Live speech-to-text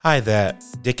Hi there,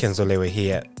 Dickens Olewe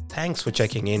here. Thanks for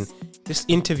checking in. This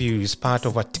interview is part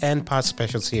of a 10-part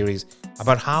special series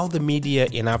about how the media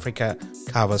in Africa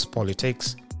covers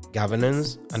politics,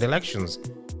 governance, and elections.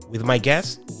 With my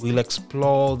guests, we'll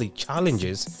explore the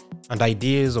challenges and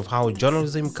ideas of how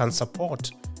journalism can support,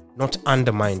 not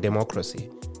undermine democracy.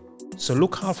 So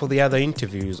look out for the other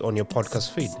interviews on your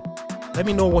podcast feed. Let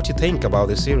me know what you think about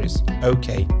this series.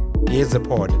 Okay, here's the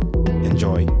pod.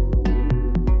 Enjoy.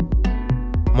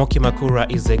 Moky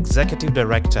Makura is the Executive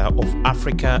Director of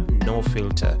Africa No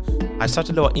Filter. I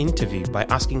started our interview by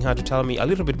asking her to tell me a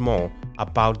little bit more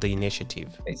about the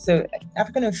initiative. So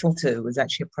Africa No Filter was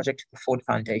actually a project of the Ford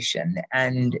Foundation,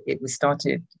 and it was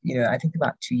started, I think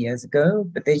about 2 years ago,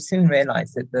 but they soon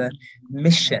realized that the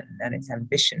mission and its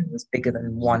ambition was bigger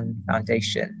than one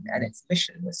foundation, and its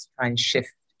mission was to try and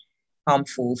shift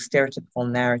harmful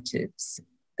stereotypical narratives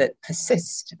that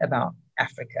persist about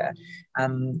Africa.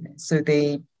 So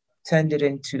they turned it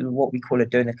into what we call a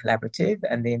donor collaborative,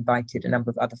 and they invited a number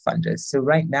of other funders. So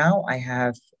right now I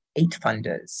have 8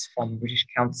 funders, from British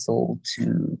Council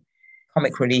to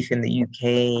Comic Relief in the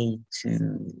UK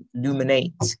to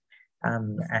Luminate,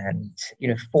 and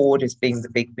Ford as being the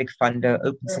big funder,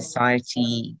 Open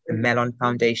Society, the Mellon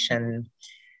Foundation,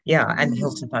 and the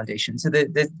Hilton Foundation. So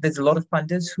there's a lot of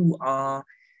funders who are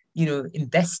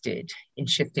invested in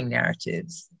shifting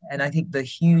narratives. And I think the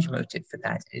huge motive for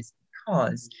that is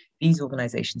because these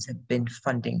organizations have been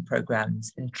funding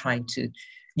programs and trying to,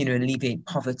 alleviate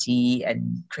poverty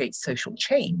and create social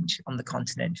change on the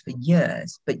continent for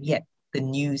years. But yet the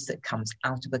news that comes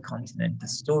out of the continent, the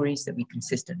stories that we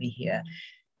consistently hear,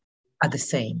 are the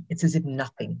same. It's as if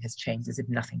nothing has changed, as if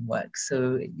nothing works.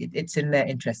 So it's in their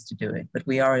interest to do it, but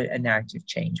we are a narrative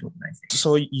change organization.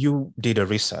 So you did a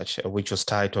research which was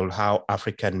titled How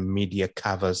African Media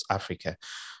Covers Africa.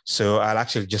 So I'll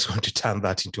actually just want to turn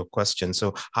that into a question.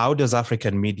 So how does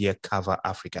African media cover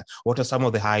Africa? What are some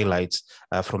of the highlights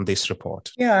from this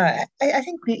report? Yeah, I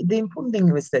think the important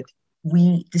thing was that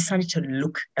we decided to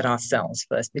look at ourselves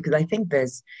first, because I think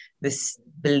there's this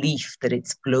belief that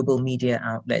it's global media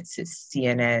outlets, it's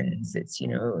CNNs,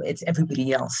 it's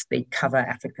everybody else. They cover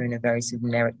Africa in a very sort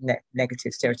of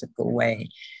negative, stereotypical way.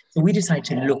 So we decided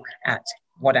to look at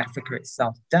what Africa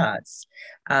itself does,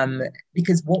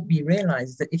 because what we realize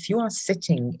is that if you are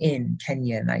sitting in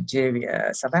Kenya,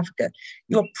 Nigeria, South Africa,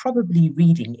 you're probably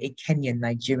reading a Kenyan,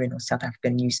 Nigerian, or South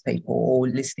African newspaper, or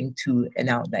listening to an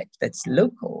outlet that's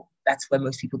local. That's where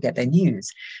most people get their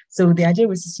news. So the idea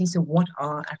was to see, so what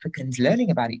are Africans learning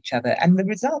about each other? And the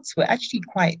results were actually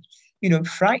quite,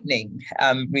 frightening,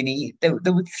 really.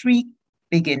 There were 3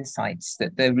 big insights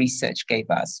that the research gave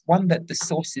us. One, that the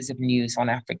sources of news on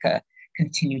Africa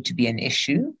continue to be an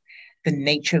issue. The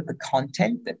nature of the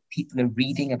content that people are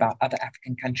reading about other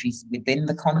African countries within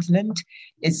the continent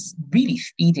is really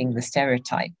feeding the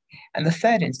stereotype. And the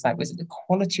third insight was that the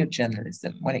quality of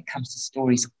journalism when it comes to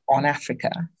stories on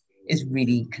Africa is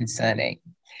really concerning.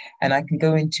 And I can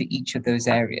go into each of those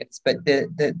areas. But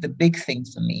the big thing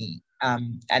for me,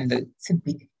 and it's a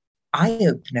big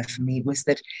eye-opener for me, was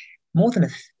that more than a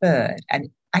third, and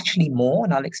actually more,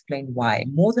 and I'll explain why,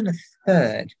 more than a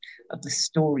third of the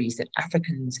stories that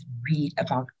Africans read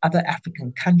about other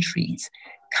African countries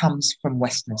comes from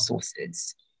Western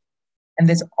sources. And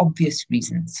there's obvious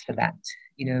reasons for that.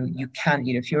 You can,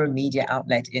 if you're a media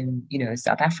outlet in,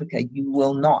 South Africa, you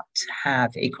will not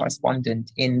have a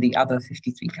correspondent in the other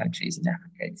 53 countries in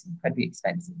Africa. It's incredibly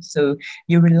expensive. So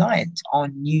you're reliant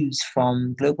on news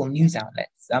from global news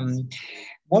outlets.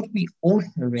 What we also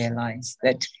realized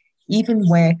that even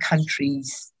where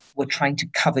countries were trying to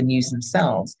cover news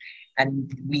themselves,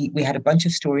 and we had a bunch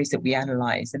of stories that we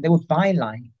analyzed, and they were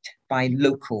bylined by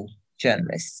local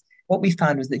journalists. What we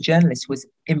found was that journalists was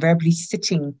invariably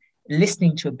sitting,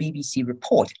 listening to a BBC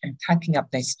report and typing up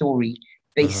their story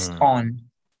based on,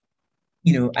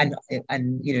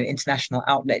 international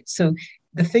outlets. So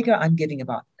the figure I'm giving,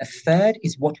 about a third,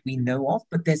 is what we know of,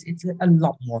 but it's a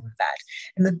lot more than that.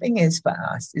 And the thing is for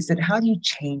us is that how do you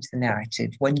change the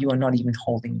narrative when you are not even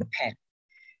holding the pen?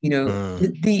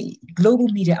 The global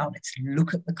media outlets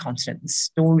look at the continent, the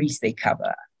stories they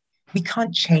cover. We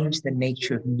can't change the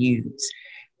nature of news,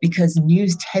 because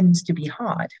news tends to be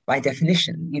hard by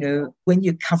definition. When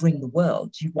you're covering the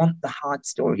world, you want the hard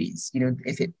stories.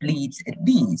 If it bleeds, it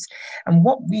leads. And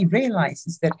what we realize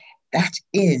is that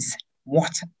is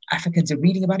what Africans are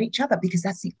reading about each other, because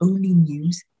that's the only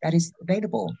news that is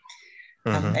available.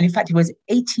 And in fact, it was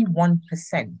 81%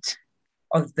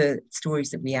 of the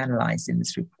stories that we analyzed in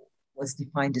this report was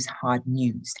defined as hard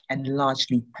news and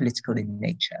largely political in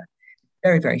nature.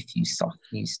 Very, very few soft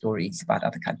news stories about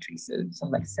other countries. So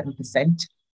something like 7%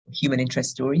 human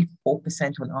interest story,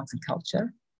 4% on arts and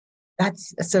culture.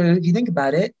 That's so if you think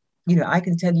about it, I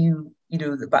can tell you,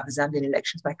 about the Zambian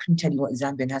elections, but I couldn't tell you what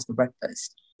Zambian has for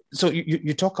breakfast. So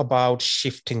you talk about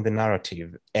shifting the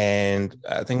narrative, and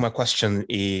I think my question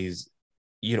is,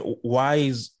 why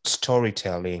is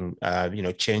storytelling,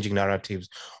 changing narratives,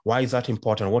 why is that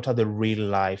important? What are the real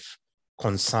life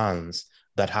concerns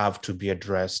that have to be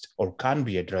addressed or can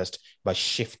be addressed by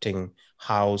shifting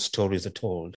how stories are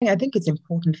told? I think it's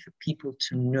important for people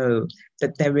to know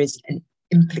that there is an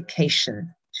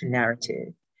implication to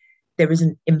narrative. There is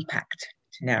an impact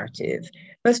to narrative.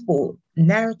 First of all,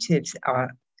 narratives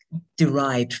are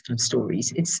derived from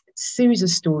stories. It's a series of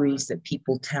stories that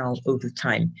people tell over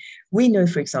time. We know,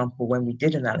 for example, when we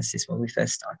did analysis when we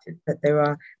first started, that there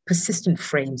are persistent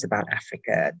frames about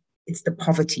Africa. It's the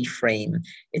poverty frame,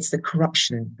 it's the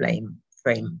corruption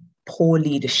frame, poor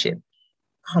leadership,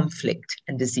 conflict,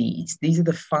 and disease. These are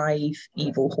the 5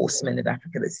 evil horsemen of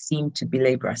Africa that seem to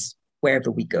belabor us wherever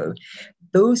we go.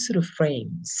 Those sort of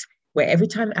frames, where every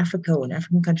time Africa or an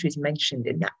African country is mentioned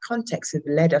in that context, have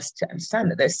led us to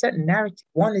understand that there's certain narrative.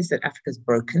 One is that Africa is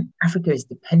broken, Africa is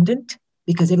dependent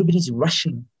because everybody's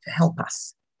rushing to help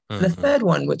us. Mm-hmm. And the third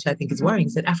one, which I think is worrying,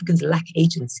 is that Africans lack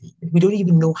agency. We don't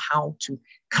even know how to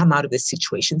come out of this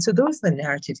situation. So those are the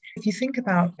narratives. If you think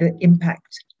about the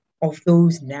impact of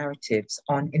those narratives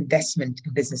on investment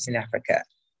and business in Africa,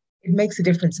 it makes a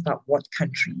difference about what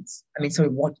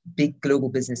what big global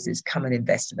businesses come and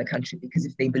invest in the country, because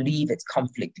if they believe it's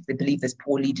conflict, if they believe there's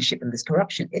poor leadership and there's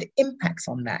corruption, it impacts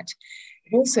on that.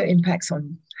 It also impacts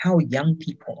on how young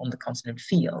people on the continent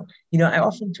feel. I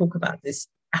often talk about this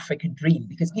African dream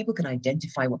because people can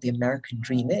identify what the American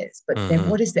dream is, but then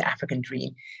what is the African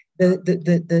dream?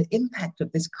 The impact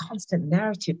of this constant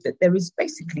narrative that there is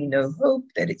basically no hope,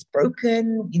 that it's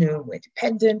broken, we're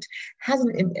dependent, has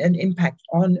an impact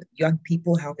on young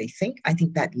people, how they think. I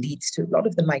think that leads to a lot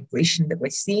of the migration that we're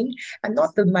seeing, and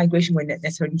not the migration we're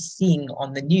necessarily seeing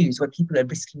on the news where people are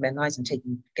risking their lives and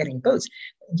getting votes.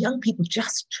 Young people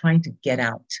just trying to get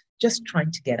out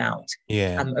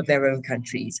of their own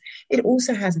countries. It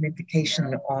also has an implication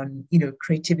on,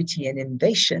 creativity and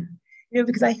innovation,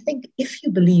 because I think if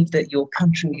you believe that your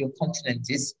country or your continent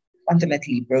is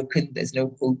fundamentally broken, there's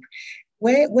no hope,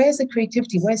 where's the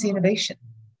creativity? Where's the innovation?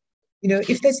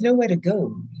 If there's nowhere to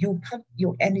go, you'll pump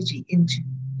your energy into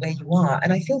where you are.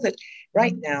 And I feel that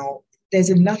right now, there's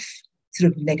enough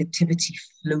sort of negativity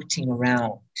floating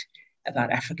around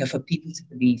about Africa for people to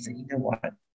believe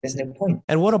that, there's no point.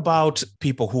 And what about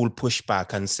people who will push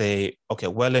back and say, okay,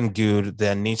 well and good,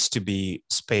 there needs to be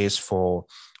space for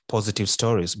positive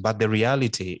stories. But the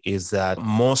reality is that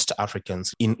most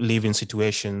Africans live in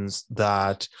situations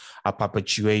that are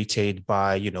perpetuated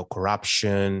by,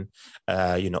 corruption,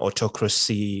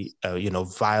 autocracy,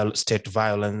 state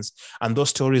violence. And those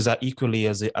stories are equally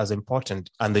as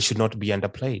important, and they should not be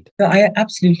underplayed. So I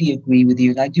absolutely agree with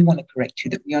you. And I do want to correct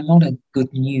you that we are not a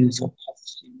good news or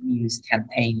positive news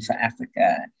campaign for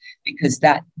Africa, because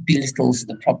that belittles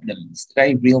the problems, the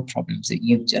very real problems that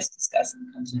you've just discussed and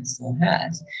the continent still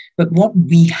has. But what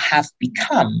we have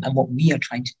become and what we are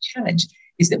trying to challenge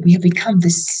is that we have become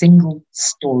this single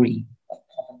story of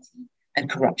poverty and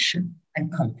corruption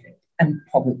and conflict and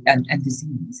poverty and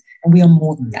disease. And we are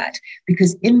more than that,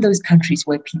 because in those countries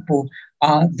where people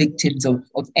are victims of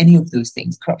any of those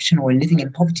things, corruption or living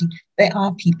in poverty, there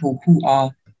are people who are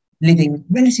living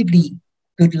relatively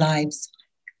good lives,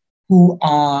 who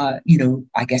are,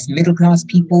 middle-class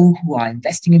people, who are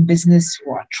investing in business,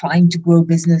 who are trying to grow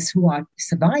business, who are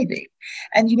surviving.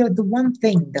 And, the one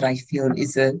thing that I feel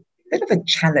is a bit of a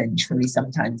challenge for me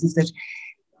sometimes is that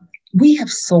we have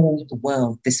sold the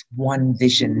world this one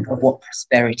vision of what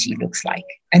prosperity looks like.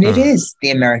 And it is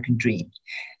the American dream.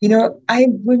 I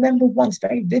remember once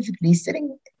very vividly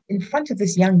sitting in front of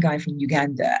this young guy from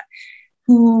Uganda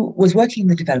who was working in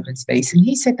the development space. And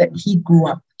he said that he grew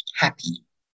up happy.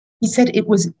 He said it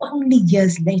was only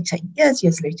years later,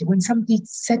 when somebody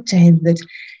said to him that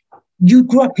you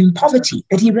grew up in poverty,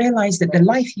 that he realized that the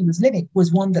life he was living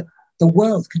was one that the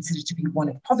world considered to be one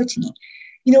of poverty.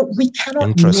 We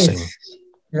cannot live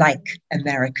like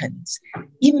Americans.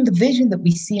 Even the vision that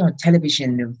we see on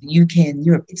television of the UK and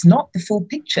Europe, it's not the full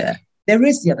picture. There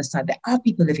is the other side. There are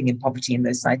people living in poverty in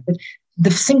those sides, but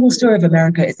the single story of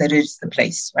America is that it is the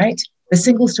place, right? The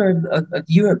single story of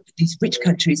Europe, these rich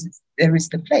countries, there is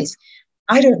the place.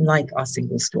 I don't like our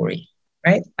single story,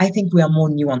 right? I think we are more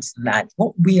nuanced than that.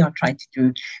 What we are trying to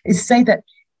do is say that,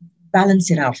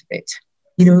 balance it out a bit.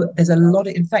 There's a lot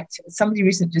of, in fact, somebody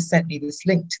recently just sent me this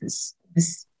link to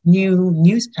this new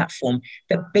news platform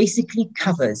that basically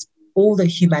covers all the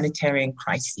humanitarian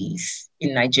crises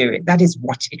in Nigeria. That is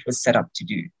what it was set up to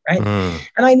do, right?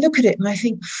 And I look at it and I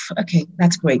think, okay,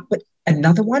 that's great. But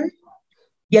another one,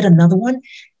 yet another one.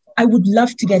 I would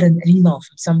love to get an email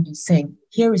from somebody saying,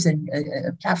 here is a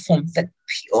platform that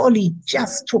purely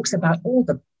just talks about all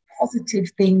the positive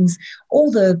things,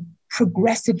 all the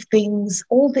progressive things,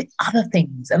 all the other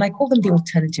things. And I call them the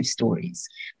alternative stories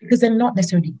because they're not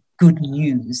necessarily good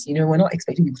news. You know, we're not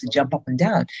expecting people to jump up and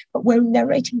down, but we're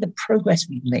narrating the progress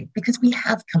we've made because we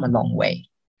have come a long way.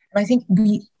 And I think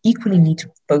we equally need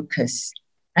to focus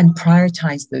and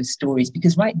prioritize those stories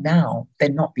because right now they're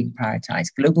not being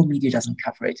prioritized. Global media doesn't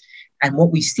cover it. And what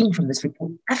we've seen from this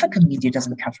report, African media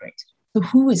doesn't cover it. So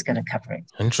who is going to cover it?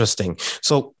 Interesting.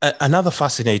 So another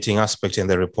fascinating aspect in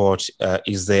the report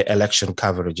is the election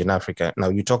coverage in Africa. Now,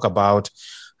 you talk about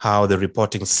how the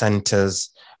reporting centers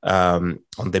on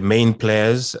the main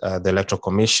players, the Electoral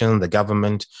Commission, the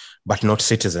government, but not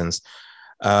citizens.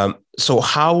 So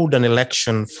how would an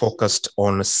election focused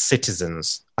on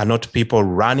citizens and not people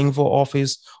running for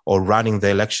office or running the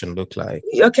election look like?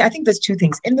 Okay, I think there's two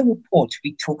things. In the report,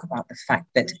 we talk about the fact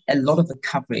that a lot of the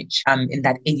coverage in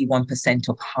that 81%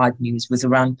 of hard news was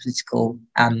around political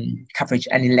coverage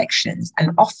and elections.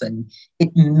 And often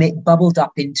it bubbled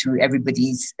up into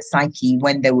everybody's psyche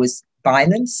when there was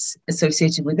violence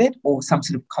associated with it or some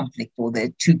sort of conflict, or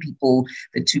the two people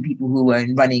who were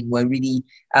running were really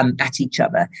at each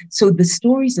other. So the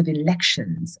stories of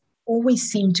elections always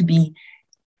seem to be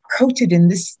coated in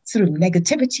this sort of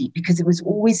negativity because it was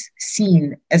always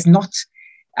seen as not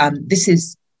this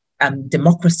is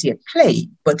democracy at play,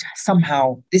 but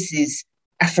somehow this is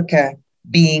Africa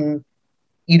being,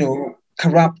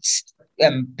 corrupt,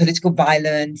 political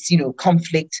violence,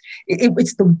 conflict.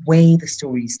 It's the way the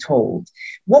story is told.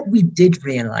 What we did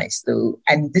realize, though,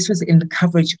 and this was in the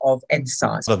coverage of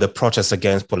NSAS. So the protests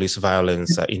against police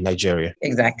violence in Nigeria.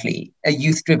 Exactly. A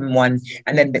youth-driven one.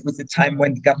 And then there was a time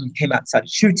when the government came out and started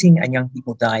shooting and young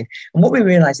people died. And what we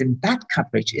realized in that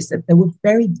coverage is that there were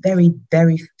very, very,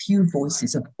 very few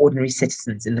voices of ordinary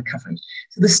citizens in the coverage.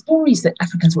 So the stories that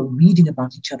Africans were reading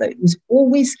about each other, it was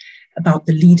always about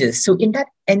the leaders. So in that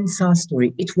NSAS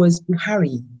story, it was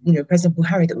Buhari, President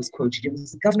Buhari that was quoted. It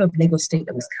was the governor of Lagos State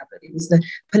that was covered. It was the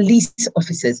police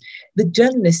officers. The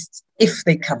journalists, if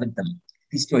they covered them,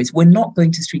 these stories, were not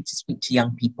going to street to speak to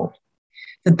young people.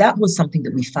 So that was something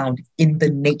that we found in the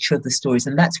nature of the stories.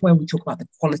 And that's where we talk about the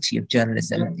quality of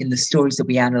journalism in the stories that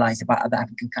we analyze about other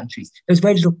African countries. There was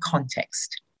very little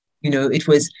context. It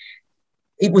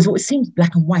was what seemed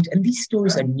black and white. And these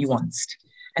stories are nuanced.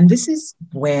 And this is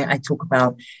where I talk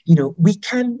about,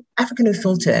 African No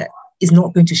Filter is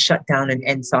not going to shut down an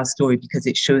NSAS story because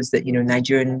it shows that,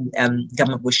 Nigerian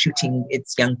government was shooting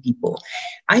its young people.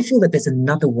 I feel that there's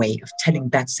another way of telling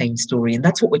that same story. And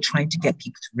that's what we're trying to get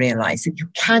people to realize, that you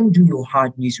can do your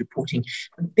hard news reporting,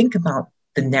 but think about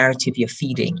the narrative you're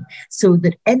feeding. So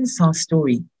that NSAS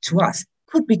story to us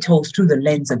could be told through the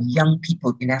lens of young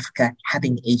people in Africa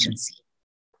having agency,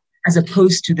 as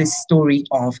opposed to this story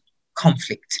of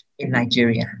conflict in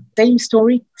Nigeria. Same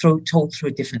story told through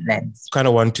a different lens. Kind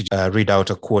of want to read out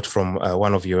a quote from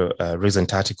one of your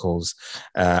recent articles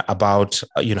about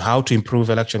how to improve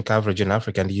election coverage in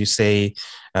Africa. And you say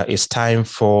it's time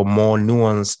for more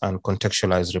nuanced and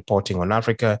contextualized reporting on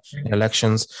Africa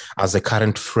elections, as the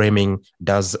current framing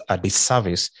does a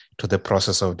disservice to the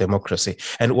process of democracy.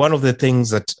 And one of the things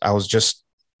that I was just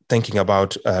thinking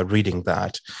about reading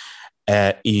that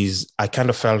is I kind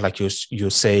of felt like you're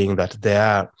saying that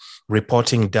their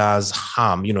reporting does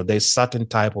harm. There's certain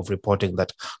type of reporting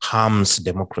that harms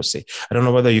democracy. I don't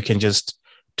know whether you can just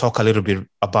talk a little bit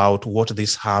about what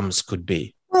these harms could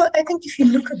be. Well, I think if you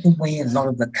look at the way a lot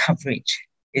of the coverage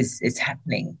is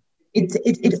happening,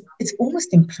 it's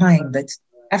almost implying that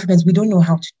Africans, we don't know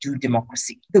how to do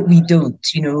democracy, that we don't,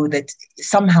 that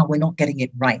somehow we're not getting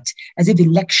it right, as if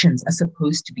elections are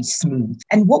supposed to be smooth.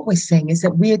 And what we're saying is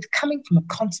that we're coming from a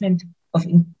continent of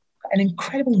an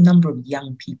incredible number of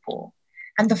young people.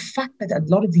 And the fact that a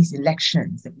lot of these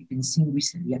elections that we've been seeing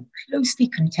recently are closely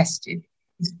contested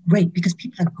is great because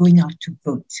people are going out to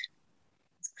vote.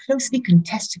 It's closely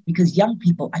contested because young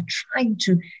people are trying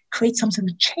to create some sort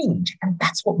of change. And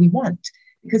that's what we want,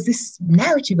 because this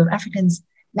narrative of Africans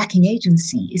lacking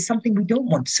agency is something we don't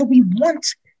want. So we want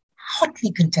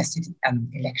hotly contested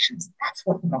elections. That's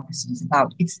what democracy is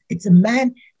about. It's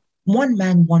one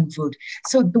man, one vote.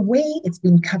 So the way it's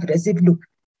being covered, as if, look,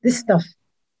 this stuff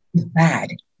is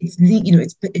bad. It's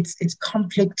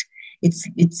conflict. It's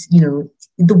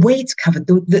the way it's covered,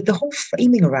 the whole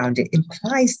framing around it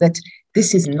implies that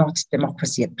this is not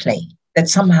democracy at play, that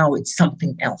somehow it's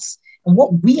something else. And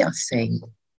what we are saying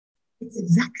It's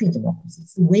exactly democracy.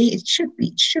 It's the way it should be.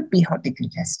 It should be hotly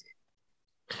contested.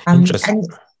 Interesting. And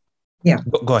yeah.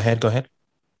 Go ahead. Go ahead.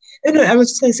 No, I was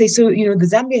just going to say, so, the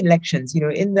Zambian elections,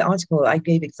 in the article, I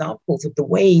gave examples of the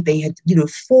way they had,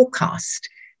 forecast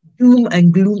doom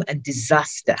and gloom and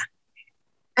disaster.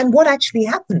 And what actually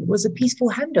happened was a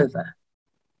peaceful handover.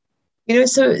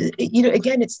 So,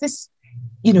 again, it's this,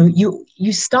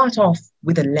 you start off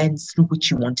with a lens through which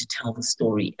you want to tell the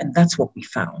story. And that's what we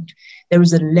found. There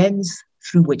is a lens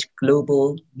through which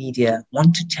global media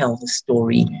want to tell the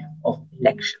story of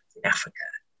elections in Africa.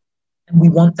 And we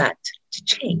want that to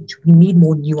change. We need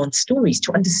more nuanced stories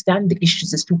to understand the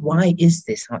issues as to why is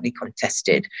this hotly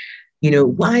contested?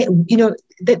 Why,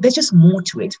 there's just more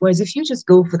to it. Whereas if you just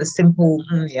go for the simple,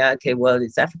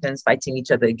 it's Africans fighting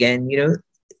each other again,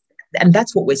 and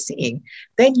that's what we're seeing,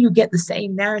 then you get the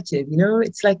same narrative.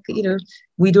 It's like,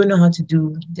 we don't know how to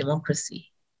do democracy.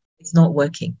 It's not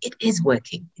working. It is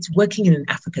working. It's working in an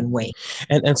African way.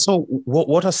 And so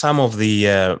what are some of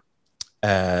the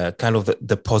kind of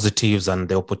the positives and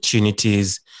the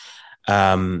opportunities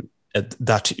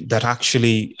that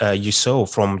actually you saw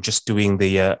from just doing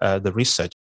the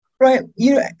research? Right.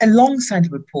 Alongside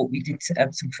the report, we did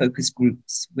some focus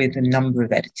groups with a number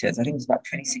of editors. I think it was about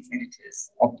 26 editors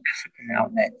of African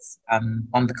outlets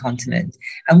on the continent.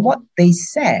 And what they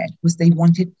said was they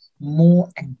wanted more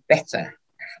and better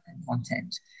African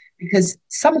content, because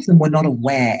some of them were not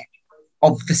aware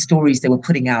of the stories they were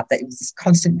putting out, that it was this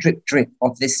constant drip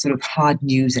of this sort of hard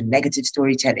news and negative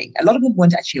storytelling. A lot of them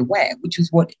weren't actually aware, which was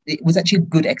it was actually a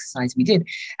good exercise we did.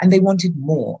 And they wanted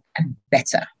more and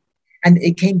better. And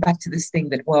it came back to this thing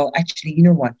that, well, actually, you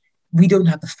know what? We don't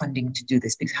have the funding to do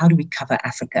this, because how do we cover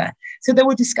Africa? So there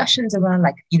were discussions around,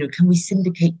 like, can we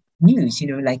syndicate news?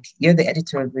 Like, you're the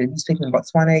editor of the newspaper in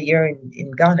Botswana, you're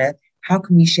in Ghana. How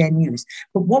can we share news?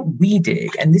 But what we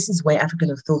did, and this is where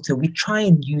African Filter, we try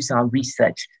and use our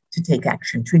research to take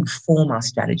action, to inform our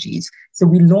strategies. So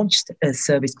we launched a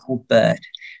service called Bird.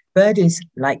 Bird is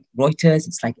like Reuters,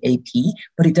 it's like AP,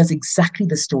 but it does exactly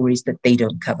the stories that they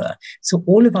don't cover. So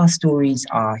all of our stories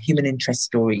are human interest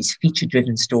stories,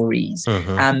 feature-driven stories,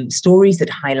 stories that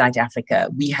highlight Africa.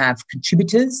 We have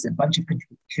contributors, a bunch of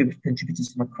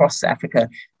contributors from across Africa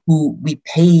who we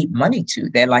pay money to.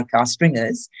 They're like our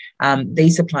stringers. They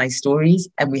supply stories,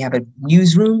 and we have a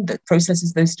newsroom that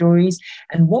processes those stories.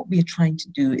 And what we're trying to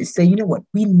do is say, you know what,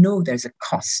 we know there's a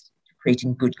cost to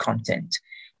creating good content.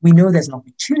 We know there's an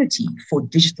opportunity for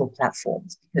digital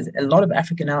platforms, because a lot of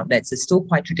African outlets are still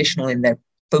quite traditional in their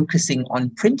focusing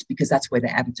on print, because that's where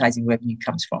their advertising revenue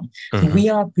comes from. We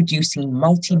are producing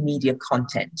multimedia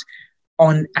content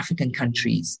on African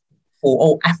countries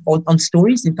or on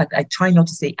stories. In fact, I try not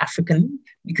to say African,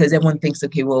 because everyone thinks,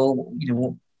 okay, well,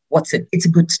 what's it? It's a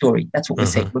good story. That's what we're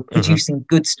saying. We're producing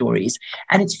good stories,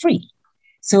 and it's free.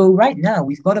 So right now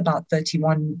we've got about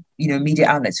 31, media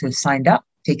outlets who have signed up,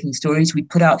 taking stories. We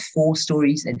put out 4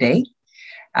 stories a day.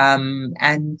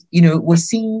 And, we're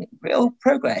seeing real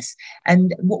progress.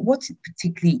 And what's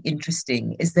particularly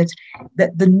interesting is that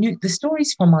the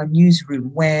stories from our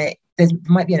newsroom, where there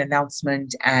might be an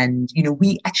announcement, and,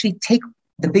 we actually take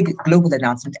the big global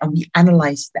announcement and we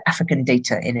analyze the African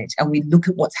data in it, and we look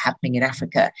at what's happening in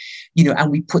Africa,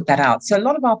 and we put that out. So a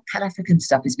lot of our Pan-African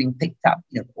stuff is being picked up.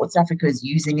 What's Africa is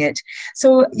using it.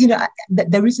 So,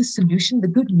 there is a solution. The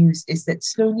good news is that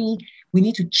slowly we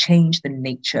need to change the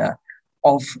nature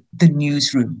of the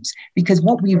newsrooms, because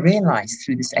what we realized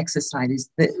through this exercise is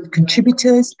that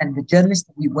contributors and the journalists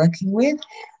that we're working with,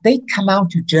 they come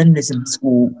out of journalism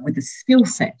school with a skill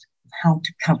set of how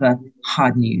to cover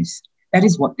hard news. That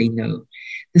is what they know.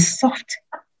 The soft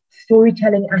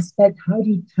storytelling aspect, how do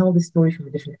you tell the story from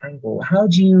a different angle? How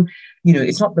do you,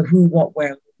 it's not the who, what,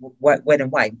 where, when,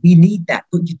 and why. We need that,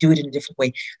 but you do it in a different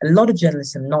way. A lot of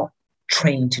journalists are not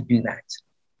trained to do that.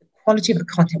 The quality of the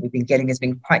content we've been getting has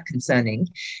been quite concerning,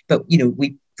 but,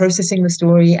 we're processing the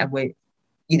story, and we're,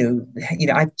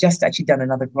 I've just actually done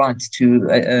another grant to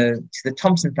the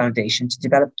Thompson Foundation to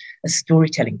develop a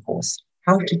storytelling course,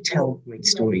 how to tell great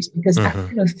stories, because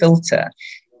African Filter,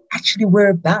 actually we're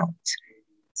about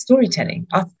storytelling.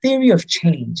 Our theory of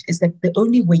change is that the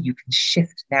only way you can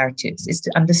shift narratives is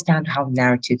to understand how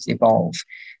narratives evolve.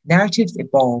 Narratives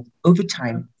evolve over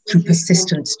time through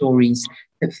persistent stories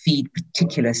that feed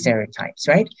particular stereotypes,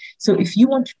 right? So if you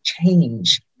want to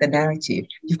change the narrative,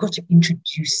 you've got to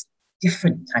introduce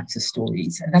different types of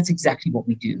stories. And that's exactly what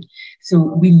we do. So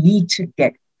we need to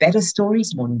get better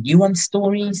stories, more nuanced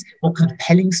stories, more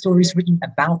compelling stories written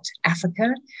about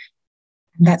Africa.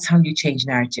 And that's how you change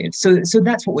narratives. So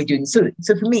that's what we're doing. So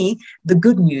for me, the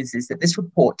good news is that this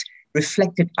report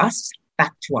reflected us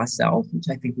back to ourselves, which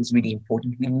I think was really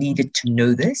important. We needed to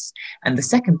know this. And the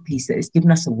second piece is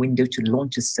given us a window to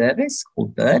launch a service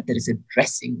called Bird that is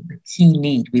addressing the key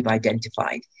need we've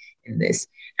identified in this.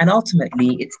 And ultimately,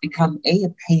 it's become a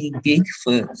paying gig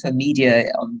for media,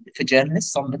 for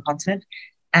journalists on the continent.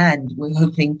 And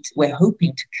we're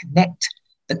hoping to connect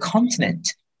the continent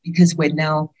because we're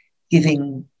now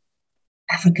giving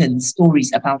African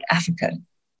stories about Africa,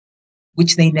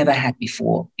 which they never had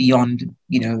before, beyond,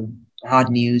 hard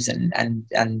news and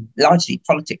largely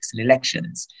politics and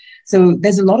elections. So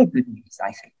there's a lot of good news,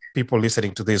 I think. People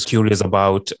listening to this curious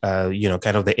about,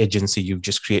 kind of the agency you've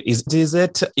just created.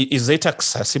 Is it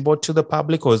accessible to the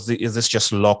public, or is this just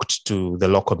locked to the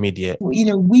local media?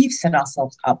 We've set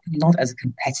ourselves up not as a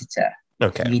competitor.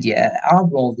 Okay. Media. Our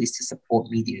role is to support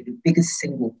media. The biggest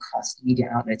single cost media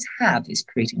outlets have is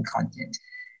creating content.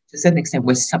 To a certain extent,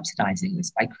 we're subsidizing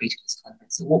this by creating this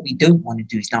content. So what we don't want to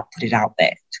do is now put it out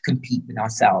there to compete with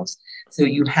ourselves. So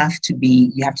you have to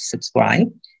subscribe,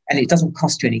 and it doesn't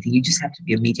cost you anything. You just have to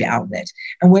be a media outlet.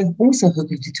 And we're also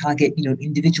hoping to target,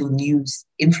 individual news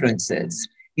influencers,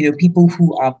 people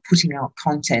who are putting out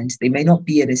content. They may not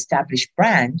be an established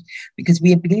brand, because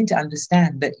we are beginning to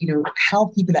understand that,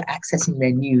 how people are accessing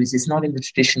their news is not in the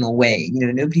traditional way.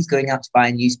 Nobody's going out to buy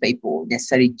a newspaper or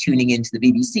necessarily tuning into the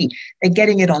BBC. They're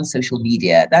getting it on social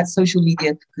media. That social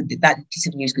media, that piece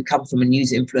of news could come from a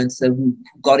news influencer who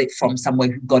got it from someone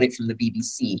who got it from the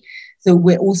BBC. So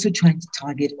we're also trying to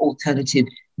target alternative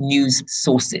news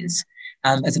sources,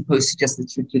 as opposed to just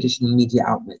the traditional media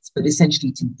outlets. But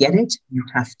essentially, to get it, you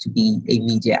have to be a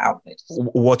media outlet.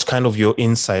 What's kind of your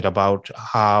insight about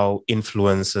how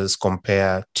influencers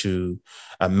compare to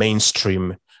a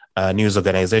mainstream news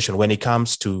organization when it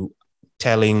comes to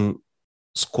telling,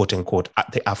 quote unquote,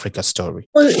 the Africa story?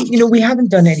 Well, we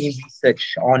haven't done any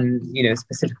research on,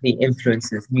 specifically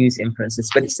influencers, news influencers,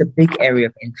 but it's a big area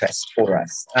of interest for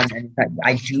us. And in fact,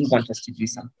 I do want us to do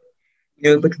something.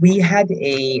 But we had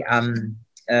a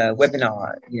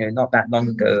webinar, not that long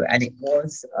ago, and it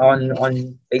was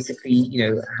on basically,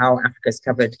 how Africa's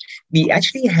covered. We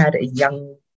actually had a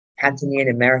young Tanzanian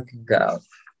American girl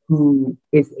who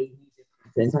is a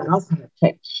news influencer. I asked her to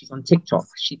check. She's on TikTok.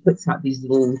 She puts out these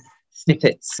little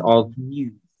snippets of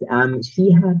news.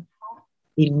 She had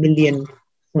 1 million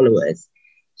followers.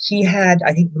 She had,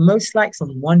 I think, the most likes on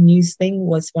one news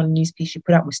piece she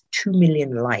put out was 2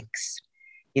 million likes.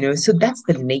 So that's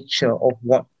the nature of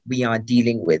what we are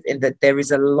dealing with, in that there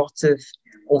is a lot of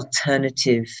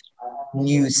alternative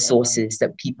news sources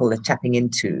that people are tapping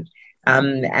into.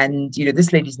 And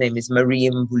this lady's name is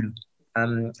Mariam Bulu.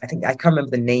 I think I can't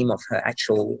remember the name of her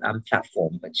actual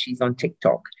platform, but she's on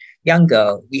TikTok. Young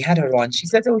girl, we had her on. She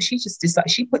said, she just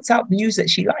decides, she puts out news that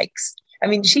she likes. I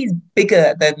mean, she's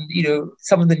bigger than,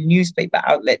 some of the newspaper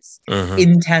outlets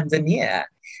in Tanzania.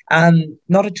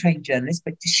 Not a trained journalist,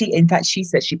 but she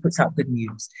says she puts out good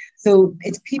news. So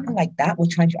it's people like that. We're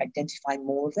trying to identify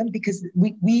more of them, because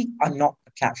we are not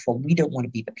the platform. We don't want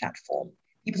to be the platform.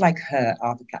 People like her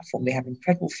are the platform. They have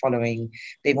incredible following.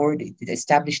 They've already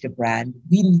established a brand.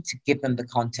 We need to give them the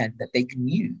content that they can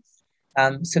use.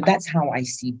 So that's how I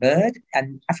see Bird,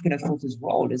 and African Authorities'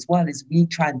 role as well, is we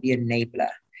try and be an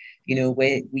enabler,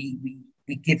 where we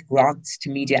give grants to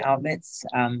media outlets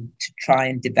to try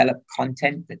and develop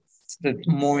content that's sort of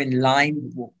more in line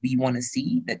with what we want to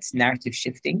see, that's narrative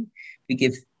shifting. We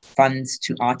give funds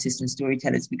to artists and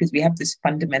storytellers because we have this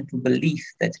fundamental belief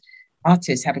that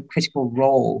artists have a critical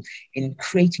role in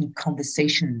creating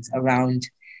conversations around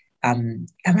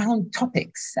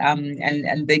topics. And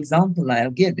the example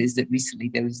I'll give is that recently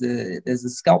there's a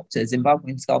sculptor,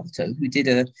 Zimbabwean sculptor, who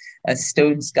did a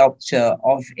stone sculpture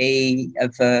of a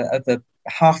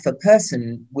half a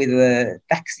person with a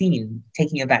vaccine,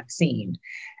 taking a vaccine.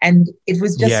 And it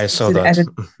was just I saw that. At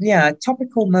a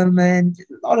topical moment,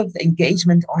 a lot of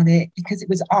engagement on it, because it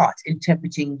was art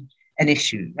interpreting an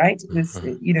issue, right? It was,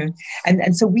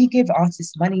 and so we give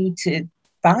artists money to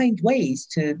find ways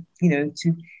to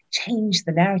change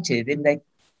the narrative in their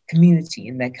community,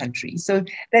 in their country. So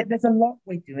there's a lot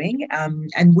we're doing,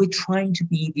 and we're trying to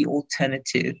be the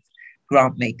alternative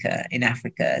grant maker in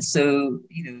Africa. So,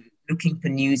 looking for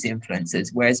news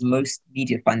influencers, whereas most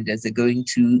media funders are going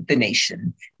to The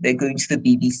Nation, they're going to the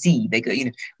BBC,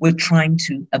 we're trying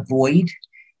to avoid,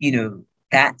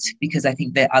 that, because I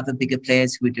think there are other bigger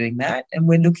players who are doing that. And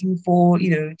we're looking for,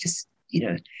 I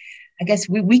guess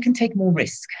we can take more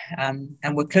risk, and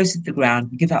we're closer to the ground.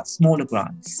 We give out smaller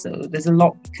grants. So there's a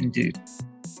lot we can do.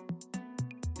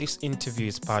 This interview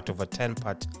is part of a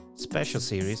 10-part special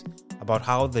series about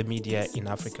how the media in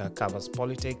Africa covers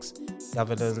politics,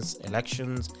 governance,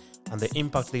 elections, and the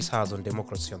impact this has on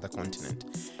democracy on the continent.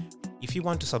 If you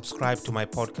want to subscribe to my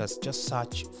podcast, just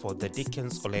search for the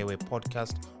Dickens Olewe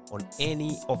podcast on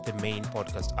any of the main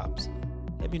podcast apps.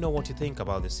 Let me know what you think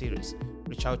about the series.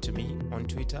 Reach out to me on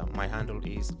Twitter. My handle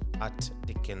is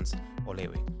 @Dickens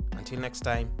Olewe. Until next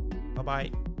time,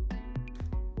 bye-bye.